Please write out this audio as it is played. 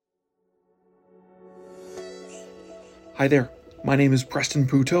Hi there, my name is Preston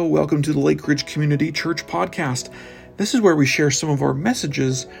Puto. Welcome to the Lake Ridge Community Church Podcast. This is where we share some of our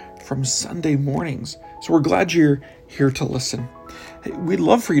messages from Sunday mornings. So we're glad you're here to listen. Hey, we'd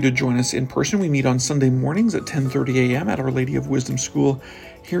love for you to join us in person. We meet on Sunday mornings at 10:30 a.m. at Our Lady of Wisdom School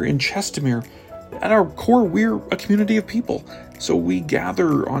here in Chestermere. At our core, we're a community of people. So we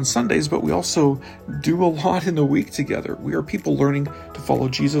gather on Sundays, but we also do a lot in the week together. We are people learning to follow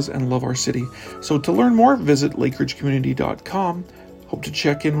Jesus and love our city. So to learn more, visit lakeridgecommunity.com. Hope to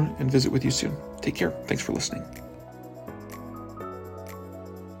check in and visit with you soon. Take care. Thanks for listening.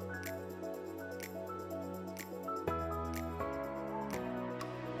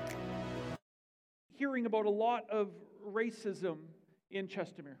 Hearing about a lot of racism in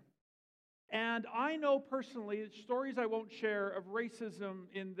Chestermere. And I know personally stories I won't share of racism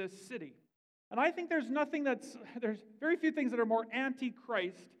in this city. And I think there's very few things that are more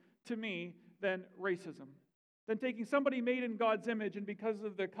anti-Christ to me than racism. Than taking somebody made in God's image and because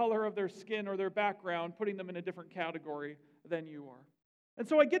of the color of their skin or their background, putting them in a different category than you are. And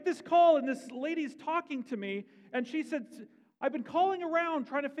so I get this call and this lady's talking to me and she said, I've been calling around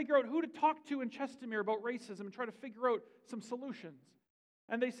trying to figure out who to talk to in Chestermere about racism and try to figure out some solutions.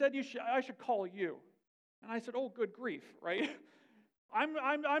 And they said, I should call you. And I said, oh, good grief, right?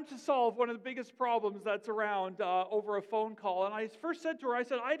 I'm to solve one of the biggest problems that's around over a phone call. And I first said to her,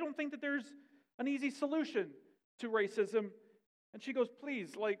 I don't think that there's an easy solution to racism. And she goes,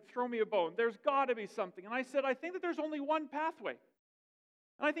 please, throw me a bone. There's got to be something. And I said, I think that there's only one pathway.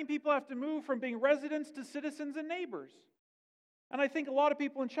 And I think people have to move from being residents to citizens and neighbors. And I think a lot of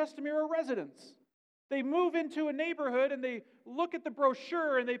people in Chestermere are residents. They move into a neighborhood and they look at the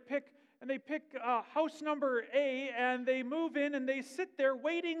brochure and they pick house number A and they move in and they sit there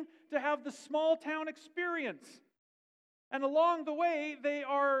waiting to have the small town experience. And along the way, they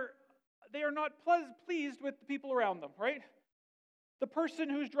are not pleased with the people around them, right? The person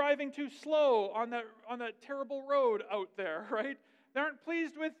who's driving too slow on that terrible road out there, right? They aren't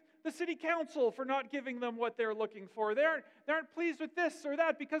pleased with the city council for not giving them what they're looking for. They aren't pleased with this or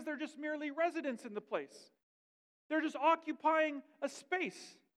that because they're just merely residents in the place. They're just occupying a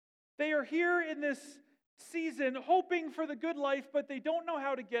space. They are here in this season hoping for the good life, but they don't know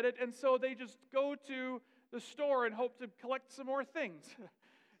how to get it, and so they just go to the store and hope to collect some more things.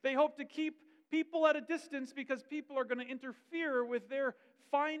 They hope to keep people at a distance because people are going to interfere with their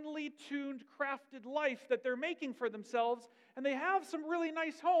finely tuned, crafted life that they're making for themselves. And they have some really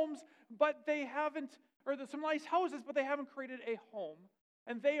nice homes, but they haven't, or some nice houses, but they haven't created a home.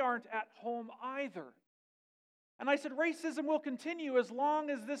 And they aren't at home either. And I said, racism will continue as long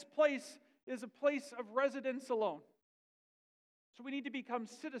as this place is a place of residence alone. So we need to become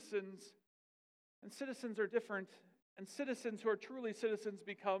citizens, and citizens are different, and citizens who are truly citizens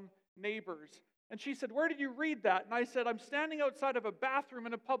become neighbors. And she said, where did you read that? And I said, I'm standing outside of a bathroom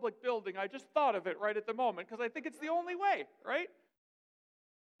in a public building. I just thought of it right at the moment because I think it's the only way, right?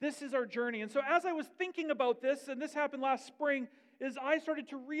 This is our journey. And so as I was thinking about this, and this happened last spring, is I started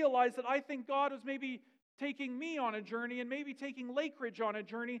to realize that I think God was maybe taking me on a journey and maybe taking Lake Ridge on a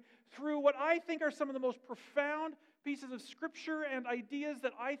journey through what I think are some of the most profound pieces of scripture and ideas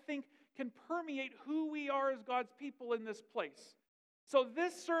that I think can permeate who we are as God's people in this place. So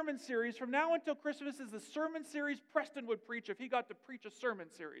this sermon series, from now until Christmas, is the sermon series Preston would preach if he got to preach a sermon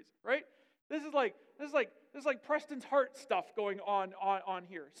series, right? This is like Preston's heart stuff going on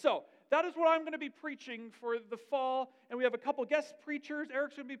here. So that is what I'm going to be preaching for the fall, and we have a couple guest preachers.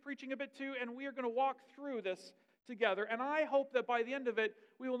 Eric's going to be preaching a bit too, and we are going to walk through this together. And I hope that by the end of it,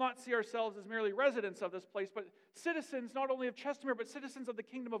 we will not see ourselves as merely residents of this place, but citizens not only of Chestermere, but citizens of the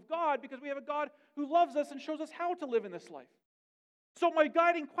kingdom of God, because we have a God who loves us and shows us how to live in this life. So my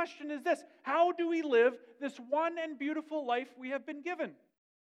guiding question is this: how do we live this one and beautiful life we have been given?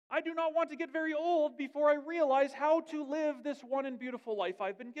 I do not want to get very old before I realize how to live this one and beautiful life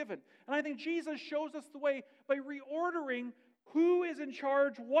I've been given. And I think Jesus shows us the way by reordering who is in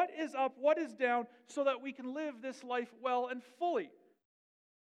charge, what is up, what is down, so that we can live this life well and fully.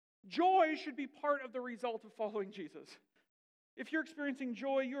 Joy should be part of the result of following Jesus. If you're experiencing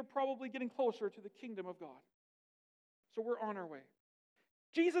joy, you're probably getting closer to the kingdom of God. So we're on our way.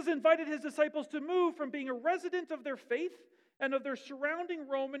 Jesus invited his disciples to move from being a resident of their faith and of their surrounding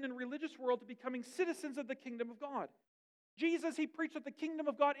Roman and religious world to becoming citizens of the kingdom of God. Jesus, he preached that the kingdom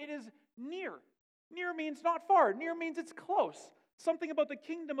of God, it is near. Near means not far. Near means it's close. Something about the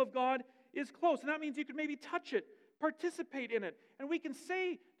kingdom of God is close. And that means you can maybe touch it, participate in it. And we can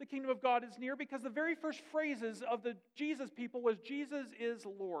say the kingdom of God is near because the very first phrases of the Jesus people was, Jesus is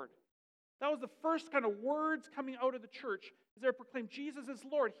Lord. That was the first kind of words coming out of the church as they proclaimed Jesus is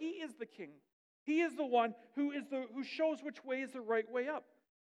Lord. He is the King. He is the one who shows which way is the right way up.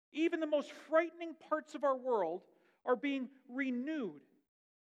 Even the most frightening parts of our world are being renewed.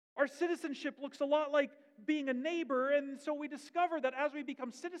 Our citizenship looks a lot like being a neighbor, and so we discover that as we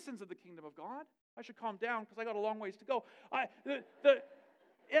become citizens of the kingdom of God, I should calm down because I got a long ways to go.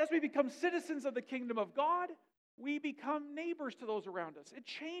 As we become citizens of the kingdom of God, we become neighbors to those around us. It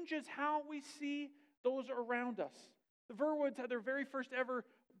changes how we see those around us. The Verwoods had their very first ever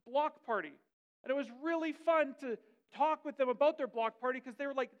block party, and it was really fun to talk with them about their block party because they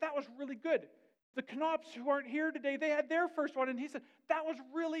were like, that was really good. The Knops, who aren't here today, they had their first one, and he said, that was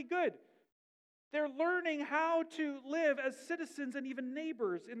really good. They're learning how to live as citizens and even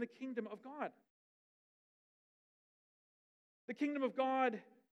neighbors in the kingdom of God. The kingdom of God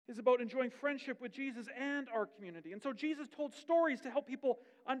is about enjoying friendship with Jesus and our community. And so Jesus told stories to help people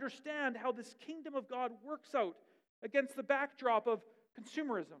understand how this kingdom of God works out against the backdrop of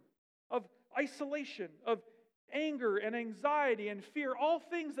consumerism, of isolation, of anger and anxiety and fear, all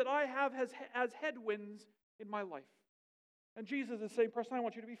things that I have as headwinds in my life. And Jesus is saying, Preston, I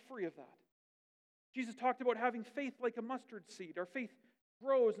want you to be free of that. Jesus talked about having faith like a mustard seed. Our faith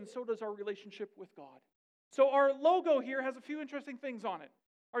grows, and so does our relationship with God. So our logo here has a few interesting things on it.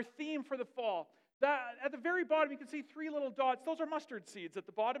 Our theme for the fall. At the very bottom, you can see 3 little dots. Those are mustard seeds at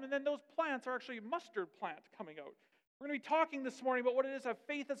the bottom, and then those plants are actually a mustard plant coming out. We're going to be talking this morning about what it is to have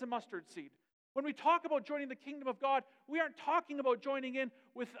faith as a mustard seed. When we talk about joining the kingdom of God, we aren't talking about joining in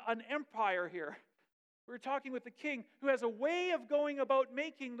with an empire here. We're talking with the king who has a way of going about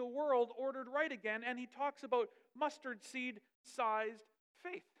making the world ordered right again, and he talks about mustard seed-sized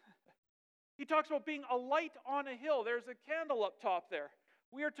faith. He talks about being a light on a hill. There's a candle up top there.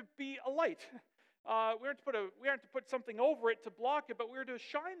 We are to be a light. We aren't to put something over it to block it, but we're to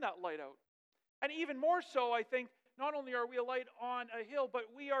shine that light out. And even more so, I think, not only are we a light on a hill, but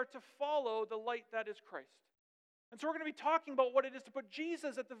we are to follow the light that is Christ. And so we're going to be talking about what it is to put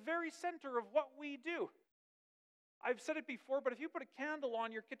Jesus at the very center of what we do. I've said it before, but if you put a candle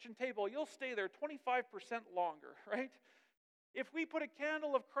on your kitchen table, you'll stay there 25% longer, right? If we put a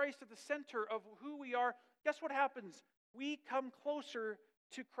candle of Christ at the center of who we are, guess what happens? We come closer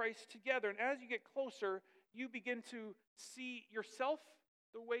to Christ together. And as you get closer, you begin to see yourself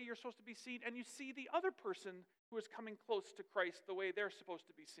the way you're supposed to be seen, and you see the other person who is coming close to Christ the way they're supposed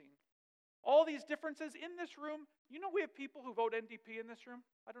to be seen. All these differences in this room, you know we have people who vote NDP in this room?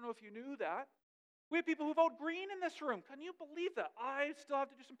 I don't know if you knew that. We have people who vote Green in this room. Can you believe that? I still have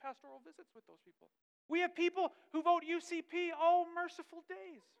to do some pastoral visits with those people. We have people who vote UCP. Oh, merciful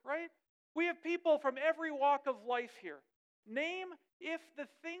days, right? We have people from every walk of life here. Name, if the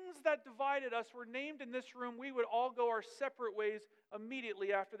things that divided us were named in this room, we would all go our separate ways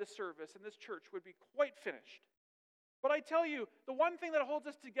immediately after the service, and this church would be quite finished. But I tell you, the one thing that holds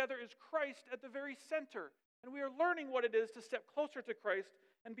us together is Christ at the very center. And we are learning what it is to step closer to Christ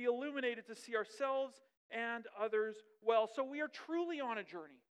and be illuminated to see ourselves and others well. So we are truly on a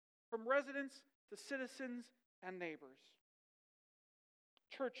journey from residents to citizens and neighbors.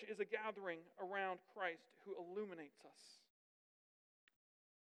 Church is a gathering around Christ who illuminates us.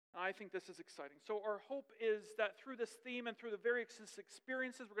 And I think this is exciting. So our hope is that through this theme and through the various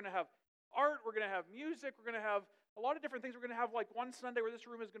experiences, we're going to have art, we're going to have music, we're going to have a lot of different things. We're going to have like one Sunday where this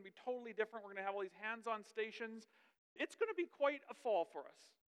room is going to be totally different. We're going to have all these hands-on stations. It's going to be quite a fall for us.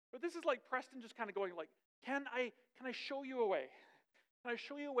 But this is like Preston just kind of going like, can I show you a way? Can I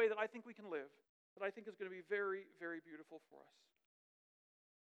show you a way that I think we can live, that I think is going to be very, very beautiful for us?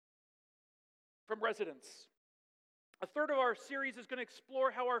 From residents. A third of our series is going to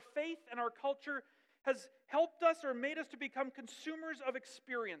explore how our faith and our culture has helped us or made us to become consumers of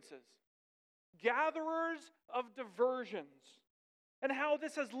experiences, gatherers of diversions, and how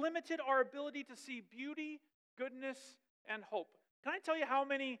this has limited our ability to see beauty, goodness, and hope. Can I tell you how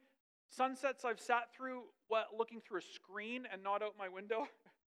many sunsets I've sat through looking through a screen and not out my window?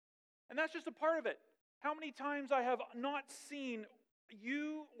 And that's just a part of it. How many times I have not seen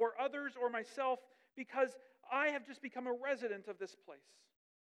you or others or myself because I have just become a resident of this place.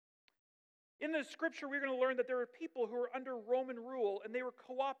 In the scripture, we're going to learn that there are people who are under Roman rule, and they were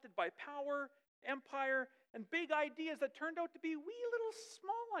co-opted by power, empire, and big ideas that turned out to be wee little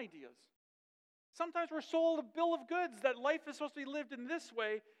small ideas. Sometimes we're sold a bill of goods that life is supposed to be lived in this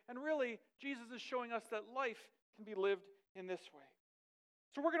way, and really, Jesus is showing us that life can be lived in this way.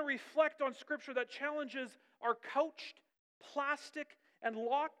 So we're going to reflect on scripture that challenges our couched, plastic, and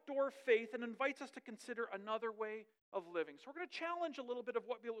locked door faith and invites us to consider another way of living. So we're going to challenge a little bit of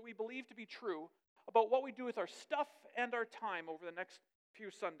what we believe to be true about what we do with our stuff and our time over the next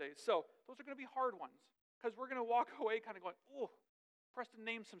few Sundays. So those are going to be hard ones because we're going to walk away kind of going, oh, Preston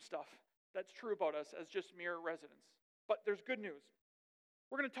named some stuff. that's true about us as just mere residents. But there's good news.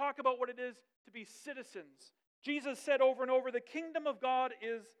 We're going to talk about what it is to be citizens. Jesus said over and over, the kingdom of God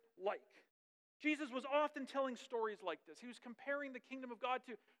is like. Jesus was often telling stories like this. He was comparing the kingdom of God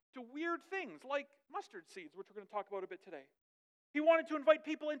to weird things like mustard seeds, which we're going to talk about a bit today. He wanted to invite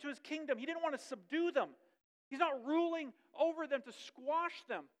people into his kingdom. He didn't want to subdue them. He's not ruling over them to squash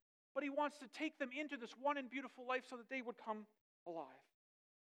them, but he wants to take them into this one and beautiful life so that they would come alive.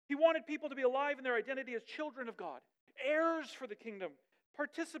 He wanted people to be alive in their identity as children of God, heirs for the kingdom,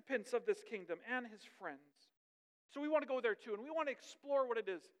 participants of this kingdom, and his friends. So we want to go there too, and we want to explore what it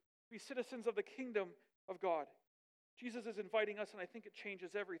is to be citizens of the kingdom of God. Jesus is inviting us, and I think it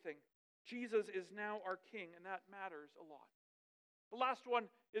changes everything. Jesus is now our king, and that matters a lot. The last one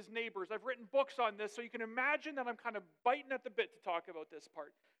is neighbors. I've written books on this, so you can imagine that I'm kind of biting at the bit to talk about this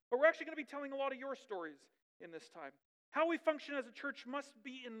part. But we're actually going to be telling a lot of your stories in this time. How we function as a church must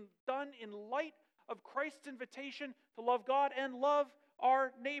be done in light of Christ's invitation to love God and love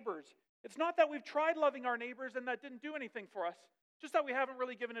our neighbors. It's not that we've tried loving our neighbors and that didn't do anything for us, just that we haven't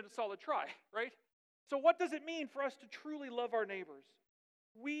really given it a solid try, right? So what does it mean for us to truly love our neighbors?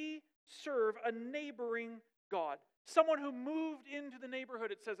 We serve a neighboring God, someone who moved into the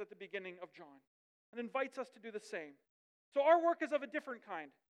neighborhood, it says at the beginning of John, and invites us to do the same. So our work is of a different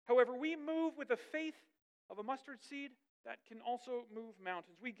kind. However, we move with the faith of a mustard seed that can also move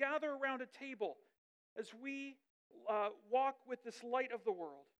mountains. We gather around a table as we walk with this light of the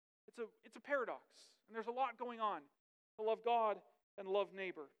world. It's a paradox, and there's a lot going on to love God and love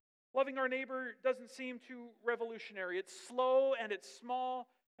neighbor. Loving our neighbor doesn't seem too revolutionary. It's slow and it's small,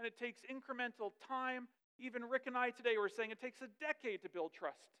 and it takes incremental time. Even Rick and I today were saying it takes a decade to build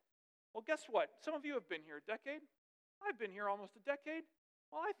trust. Well, guess what? Some of you have been here a decade. I've been here almost a decade.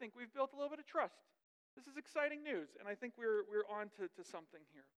 Well, I think we've built a little bit of trust. This is exciting news, and I think we're on to something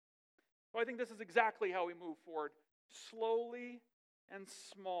here. So I think this is exactly how we move forward, slowly and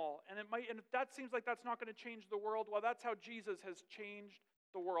small. And if that seems like that's not going to change the world, well, that's how Jesus has changed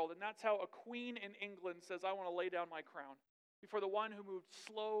the world. And that's how a queen in England says, I want to lay down my crown before the one who moved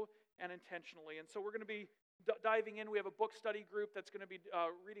slow and intentionally. And so we're going to be diving in. We have a book study group that's going to be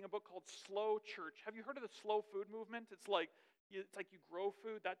reading a book called Slow Church. Have you heard of the slow food movement? It's like you grow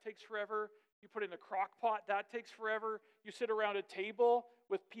food, that takes forever. You put it in a crock pot, that takes forever. You sit around a table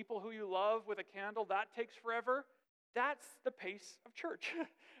with people who you love with a candle, that takes forever. That's the pace of church.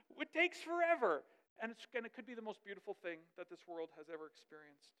 It takes forever. And it could be the most beautiful thing that this world has ever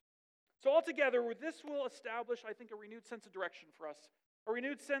experienced. So altogether, this will establish, I think, a renewed sense of direction for us. A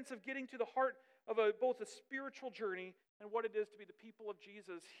renewed sense of getting to the heart of both a spiritual journey and what it is to be the people of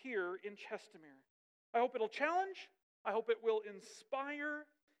Jesus here in Chestermere. I hope it'll challenge. I hope it will inspire.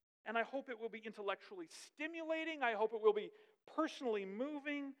 And I hope it will be intellectually stimulating. I hope it will be personally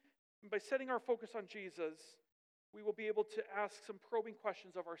moving. And by setting our focus on Jesus, we will be able to ask some probing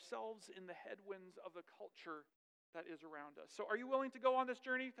questions of ourselves in the headwinds of the culture that is around us. So are you willing to go on this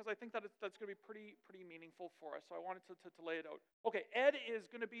journey? Because I think that's going to be pretty meaningful for us. So I wanted to lay it out. Okay, Ed is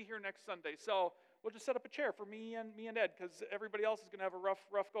going to be here next Sunday. So we'll just set up a chair for me and Ed, because everybody else is going to have a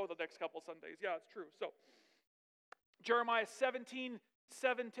rough go the next couple Sundays. Yeah, it's true. So Jeremiah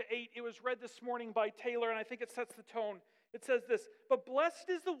 17:7-8. It was read this morning by Taylor, and I think it sets the tone. It says this, "But blessed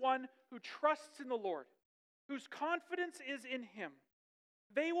is the one who trusts in the Lord, whose confidence is in him.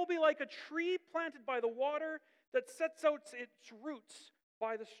 They will be like a tree planted by the water that sets out its roots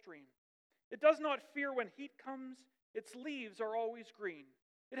by the stream. It does not fear when heat comes. Its leaves are always green.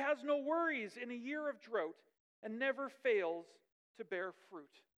 It has no worries in a year of drought and never fails to bear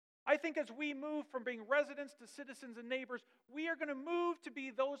fruit." I think as we move from being residents to citizens and neighbors, we are going to move to be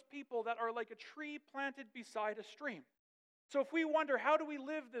those people that are like a tree planted beside a stream. So if we wonder, how do we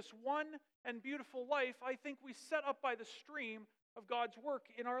live this one and beautiful life, I think we set up by the stream of God's work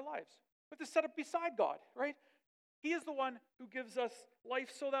in our lives. We have to set up beside God, right? He is the one who gives us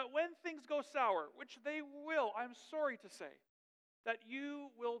life so that when things go sour, which they will, I'm sorry to say, that you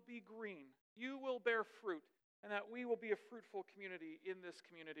will be green, you will bear fruit, and that we will be a fruitful community in this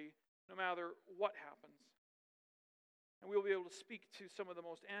community, no matter what happens. And we'll be able to speak to some of the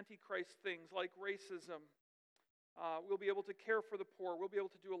most anti-Christ things like racism. We'll be able to care for the poor. We'll be able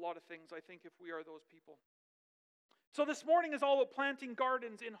to do a lot of things, I think, if we are those people. So this morning is all about planting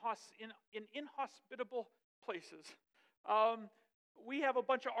gardens in inhospitable places. We have a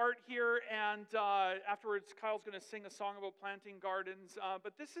bunch of art here, and afterwards Kyle's going to sing a song about planting gardens.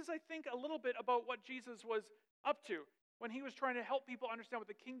 But this is, I think, a little bit about what Jesus was up to when he was trying to help people understand what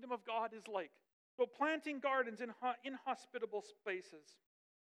the kingdom of God is like. So planting gardens in inhospitable spaces.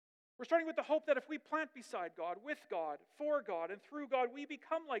 We're starting with the hope that if we plant beside God, with God, for God, and through God, we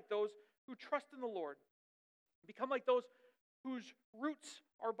become like those who trust in the Lord. Become like those whose roots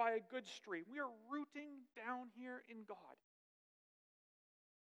are by a good stream. We are rooting down here in God.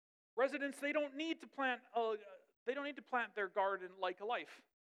 Residents, they don't need to plant their garden like a life.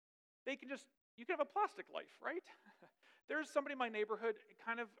 You can have a plastic life, right? There's somebody in my neighborhood, it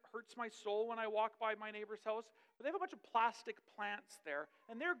kind of hurts my soul when I walk by my neighbor's house, but they have a bunch of plastic plants there,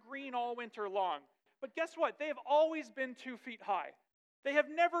 and they're green all winter long. But guess what? They have always been 2 feet high. They have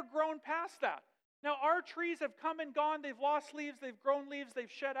never grown past that. Now, our trees have come and gone. They've lost leaves, they've grown leaves,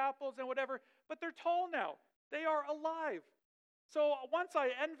 they've shed apples and whatever, but they're tall now. They are alive. So once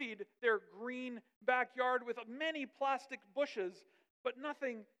I envied their green backyard with many plastic bushes, but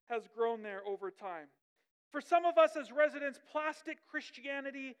nothing has grown there over time. For some of us as residents, plastic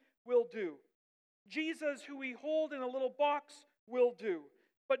Christianity will do. Jesus, who we hold in a little box, will do.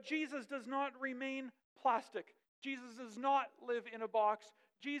 But Jesus does not remain plastic. Jesus does not live in a box.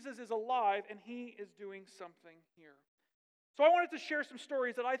 Jesus is alive, and he is doing something here. So I wanted to share some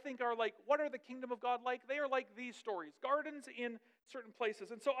stories that I think are like, what are the kingdom of God like? They are like these stories, gardens in certain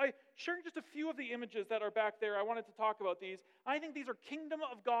places. And so I sharing just a few of the images that are back there. I wanted to talk about these. I think these are kingdom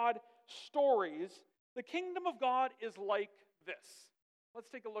of God stories. The kingdom of God is like this. Let's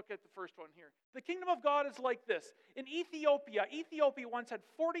take a look at the first one here. The kingdom of God is like this. In Ethiopia once had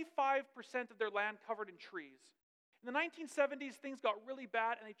 45% of their land covered in trees. In the 1970s, things got really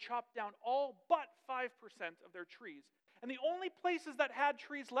bad, and they chopped down all but 5% of their trees. And the only places that had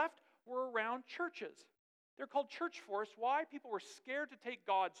trees left were around churches. They're called church forests. Why? People were scared to take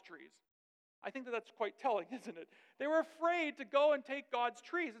God's trees. I think that's quite telling, isn't it? They were afraid to go and take God's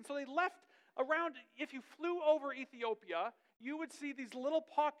trees. And so they left around, if you flew over Ethiopia, you would see these little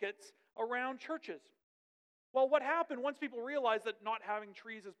pockets around churches. Well, what happened once people realized that not having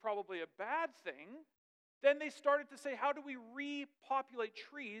trees is probably a bad thing, then they started to say, how do we repopulate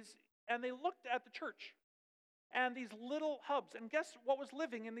trees? And they looked at the church and these little hubs. And guess what was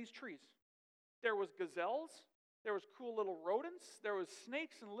living in these trees? There was gazelles, there was cool little rodents, there was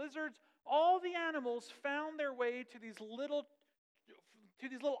snakes and lizards. All the animals found their way to these little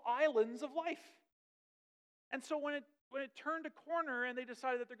islands of life. And so when it turned a corner and they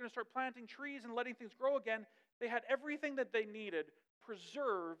decided that they're going to start planting trees and letting things grow again, they had everything that they needed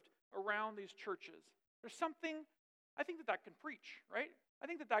preserved around these churches. There's something, I think that can preach, right? I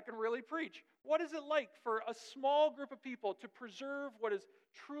think that can really preach. What is it like for a small group of people to preserve what is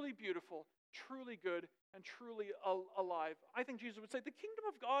truly beautiful, truly good, and truly alive? I think Jesus would say the kingdom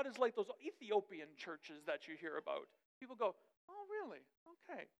of God is like those Ethiopian churches that you hear about. People go, oh, really?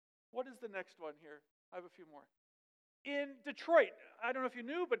 Okay. What is the next one here? I have a few more. In Detroit, I don't know if you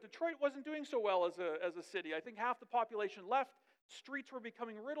knew, but Detroit wasn't doing so well as a city. I think half the population left. Streets were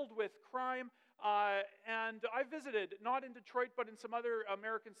becoming riddled with crime. And I visited, not in Detroit, but in some other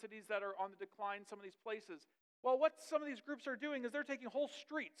American cities that are on the decline, some of these places. Well, what some of these groups are doing is they're taking whole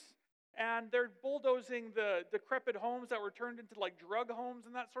streets and they're bulldozing the decrepit homes that were turned into like drug homes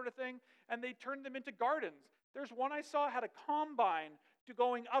and that sort of thing, and they turned them into gardens. There's one I saw had a combine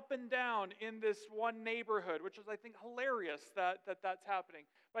going up and down in this one neighborhood, which is, I think, hilarious that's happening.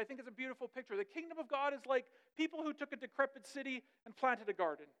 But I think it's a beautiful picture. The kingdom of God is like people who took a decrepit city and planted a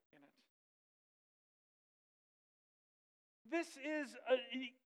garden in it. This is,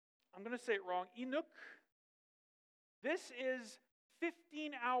 I'm going to say it wrong, Inuk. This is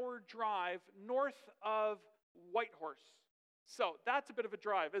 15-hour drive north of Whitehorse. So that's a bit of a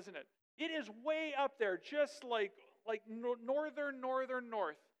drive, isn't it? It is way up there, just like northern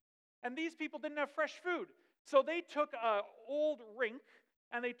north. And these people didn't have fresh food. So they took an old rink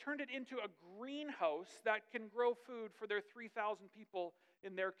and they turned it into a greenhouse that can grow food for their 3,000 people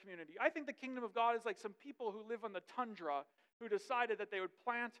in their community. I think the kingdom of God is like some people who live on the tundra who decided that they would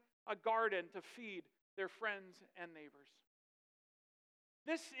plant a garden to feed their friends and neighbors.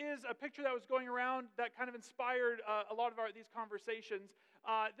 This is a picture that was going around that kind of inspired a lot of these conversations.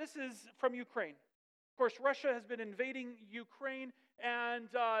 This is from Ukraine. Of course, Russia has been invading Ukraine, and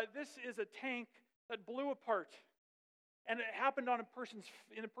this is a tank that blew apart, and it happened in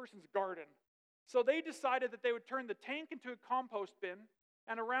a person's garden. So they decided that they would turn the tank into a compost bin,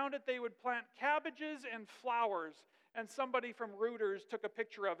 and around it they would plant cabbages and flowers. And somebody from Reuters took a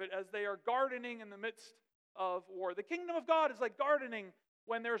picture of it as they are gardening in the midst of war. The kingdom of God is like gardening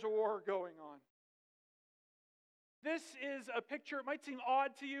when there's a war going on. This is a picture, it might seem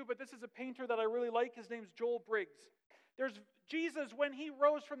odd to you, but this is a painter that I really like. His name's Joel Briggs. There's Jesus, when he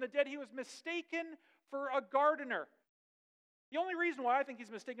rose from the dead, he was mistaken for a gardener. The only reason why I think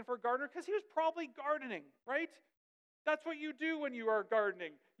he's mistaken for a gardener, because he was probably gardening, right? That's what you do when you are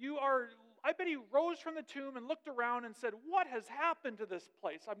gardening. I bet he rose from the tomb and looked around and said, what has happened to this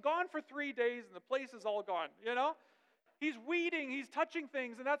place? I'm gone for 3 days and the place is all gone, you know? He's weeding, he's touching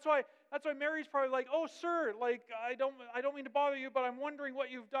things, and that's why Mary's probably like, oh, sir, like, I don't mean to bother you, but I'm wondering what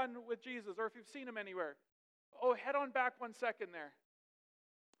you've done with Jesus, or if you've seen him anywhere. Oh, head on back 1 second there.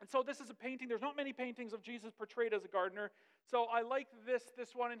 And so this is a painting. There's not many paintings of Jesus portrayed as a gardener. So I like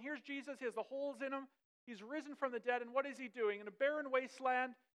this one. And here's Jesus. He has the holes in him. He's risen from the dead. And what is he doing? In a barren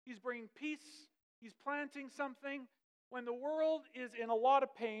wasteland, he's bringing peace. He's planting something. When the world is in a lot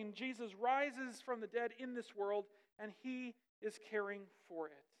of pain, Jesus rises from the dead in this world, and he is caring for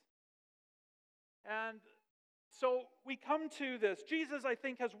it. And so we come to this. Jesus, I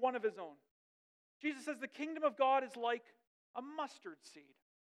think, has one of his own. Jesus says the kingdom of God is like a mustard seed.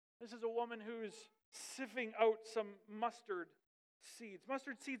 This is a woman who's sieving out some mustard seeds.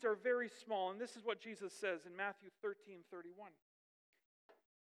 Mustard seeds are very small, and this is what Jesus says in Matthew 13:31.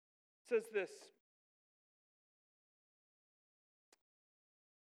 It says this.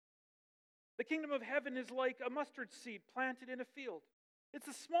 The kingdom of heaven is like a mustard seed planted in a field. It's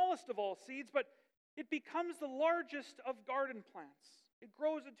the smallest of all seeds, but it becomes the largest of garden plants. It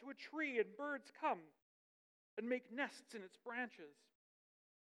grows into a tree, and birds come and make nests in its branches.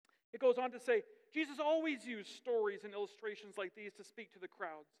 It goes on to say, Jesus always used stories and illustrations like these to speak to the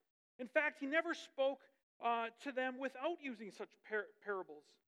crowds. In fact, he never spoke to them without using such parables.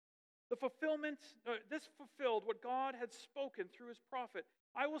 This fulfilled what God had spoken through his prophet.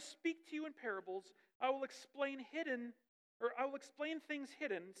 I will speak to you in parables. I will explain things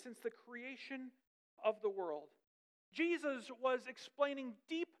hidden since the creation of the world. Jesus was explaining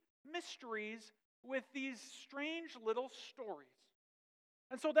deep mysteries with these strange little stories.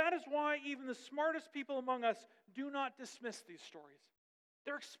 And so that is why even the smartest people among us do not dismiss these stories.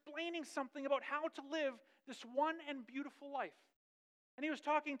 They're explaining something about how to live this one and beautiful life. And he was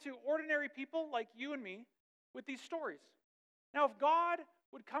talking to ordinary people like you and me with these stories. Now, if God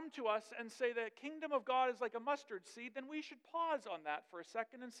would come to us and say the kingdom of God is like a mustard seed, then we should pause on that for a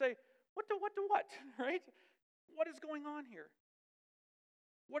second and say, what, right? What is going on here?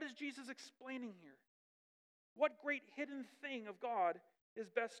 What is Jesus explaining here? What great hidden thing of God is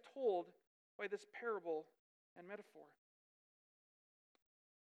best told by this parable and metaphor?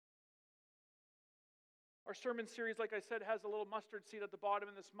 Our sermon series, like I said, has a little mustard seed at the bottom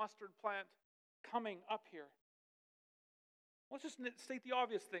and this mustard plant coming up here. Let's just state the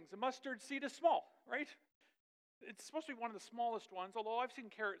obvious things. A mustard seed is small, right? It's supposed to be one of the smallest ones, although I've seen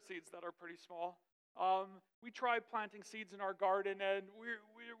carrot seeds that are pretty small. We tried planting seeds in our garden, and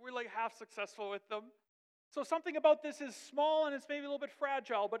we're like half successful with them. So something about this is small, and it's maybe a little bit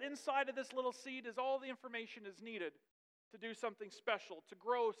fragile, but inside of this little seed is all the information is needed to do something special, to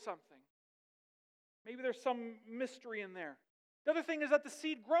grow something. Maybe there's some mystery in there. The other thing is that the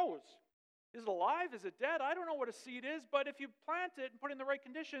seed grows. Is it alive? Is it dead? I don't know what a seed is, but if you plant it and put it in the right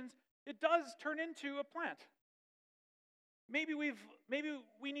conditions, it does turn into a plant. Maybe we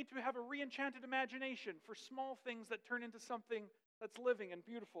need to have a re-enchanted imagination for small things that turn into something that's living and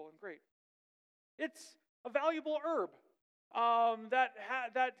beautiful and great. It's a valuable herb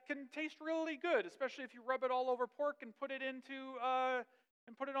that can taste really good, especially if you rub it all over pork and put it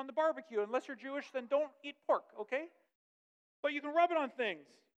on the barbecue. Unless you're Jewish, then don't eat pork, okay? But you can rub it on things.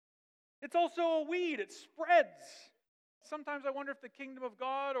 It's also a weed. It spreads. Sometimes I wonder if the kingdom of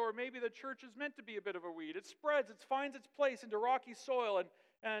God or maybe the church is meant to be a bit of a weed. It spreads. It finds its place into rocky soil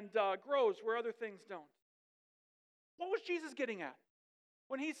and grows where other things don't. What was Jesus getting at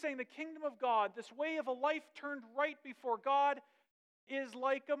when he's saying the kingdom of God, this way of a life turned right before God, is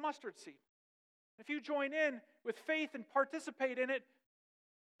like a mustard seed? If you join in with faith and participate in it,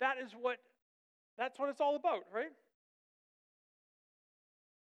 that's what it's all about, right?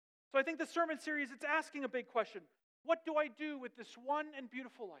 So I think the sermon series, it's asking a big question. What do I do with this one and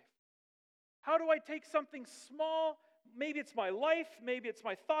beautiful life? How do I take something small, maybe it's my life, maybe it's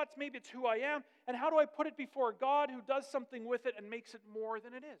my thoughts, maybe it's who I am, and how do I put it before God who does something with it and makes it more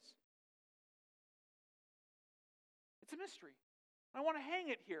than it is? It's a mystery. I want to hang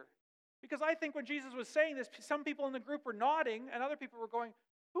it here. Because I think when Jesus was saying this, some people in the group were nodding and other people were going,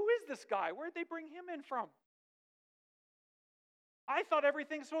 who is this guy? Where did they bring him in from? I thought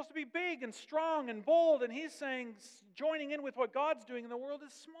everything's supposed to be big and strong and bold, and he's saying joining in with what God's doing in the world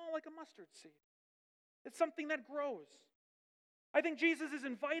is small like a mustard seed. It's something that grows. I think Jesus is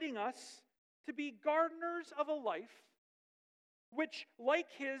inviting us to be gardeners of a life which, like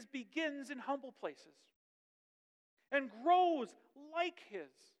his, begins in humble places and grows like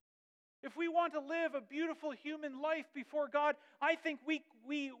his. If we want to live a beautiful human life before God, I think we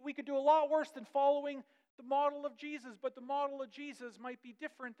could do a lot worse than following the model of Jesus, but the model of Jesus might be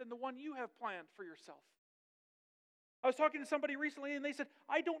different than the one you have planned for yourself. I was talking to somebody recently and they said,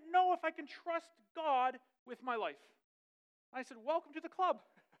 I don't know if I can trust God with my life. I said, welcome to the club.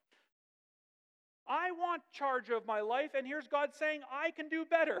 I want charge of my life, and here's God saying, I can do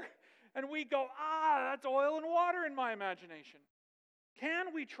better. And we go, that's oil and water in my imagination.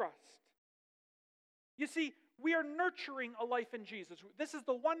 Can we trust? You see, we are nurturing a life in Jesus. This is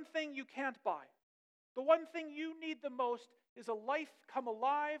the one thing you can't buy. The one thing you need the most is a life come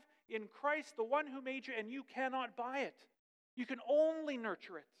alive in Christ, the one who made you, and you cannot buy it. You can only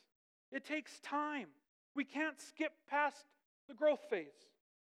nurture it. It takes time. We can't skip past the growth phase.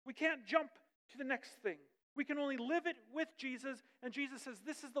 We can't jump to the next thing. We can only live it with Jesus, and Jesus says,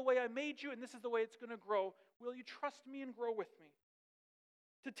 this is the way I made you, and this is the way it's going to grow. Will you trust me and grow with me?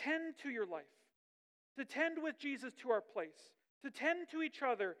 To tend to your life, to tend with Jesus to our place, to tend to each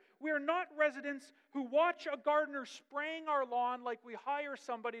other. We are not residents who watch a gardener spraying our lawn like we hire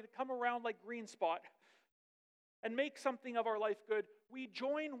somebody to come around like Green Spot and make something of our life good. We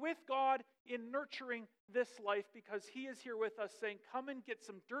join with God in nurturing this life because He is here with us saying, come and get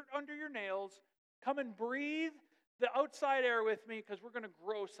some dirt under your nails. Come and breathe the outside air with me because we're going to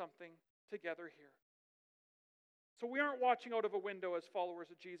grow something together here. So we aren't watching out of a window as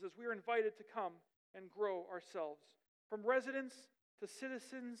followers of Jesus. We are invited to come and grow ourselves from residents to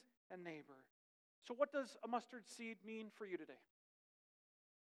citizens and neighbor. So what does a mustard seed mean for you today?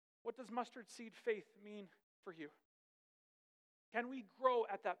 What does mustard seed faith mean for you? Can we grow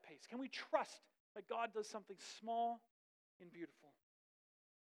at that pace? Can we trust that God does something small and beautiful?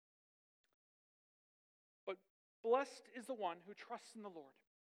 But blessed is the one who trusts in the Lord,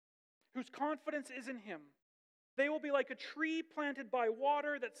 whose confidence is in Him. They will be like a tree planted by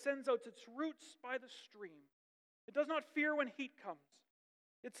water that sends out its roots by the stream. It does not fear when heat comes.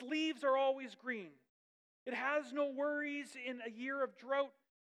 Its leaves are always green. It has no worries in a year of drought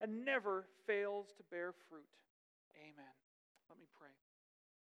and never fails to bear fruit. Amen. Let me pray.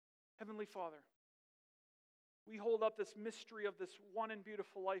 Heavenly Father, we hold up this mystery of this one and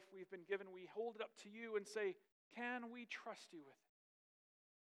beautiful life we've been given. We hold it up to you and say, can we trust you with it?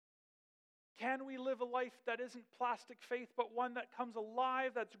 Can we live a life that isn't plastic faith, but one that comes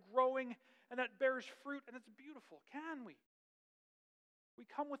alive, that's growing, and that bears fruit, and it's beautiful? Can we? We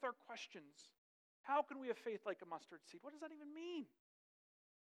come with our questions. How can we have faith like a mustard seed? What does that even mean?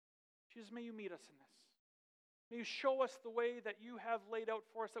 Jesus, may you meet us in this. May you show us the way that you have laid out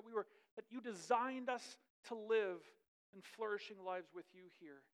for us, that you designed us to live in flourishing lives with you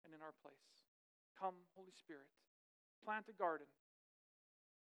here and in our place. Come, Holy Spirit, plant a garden.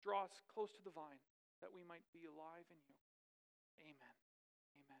 Draw us close to the vine that we might be alive in you. Amen.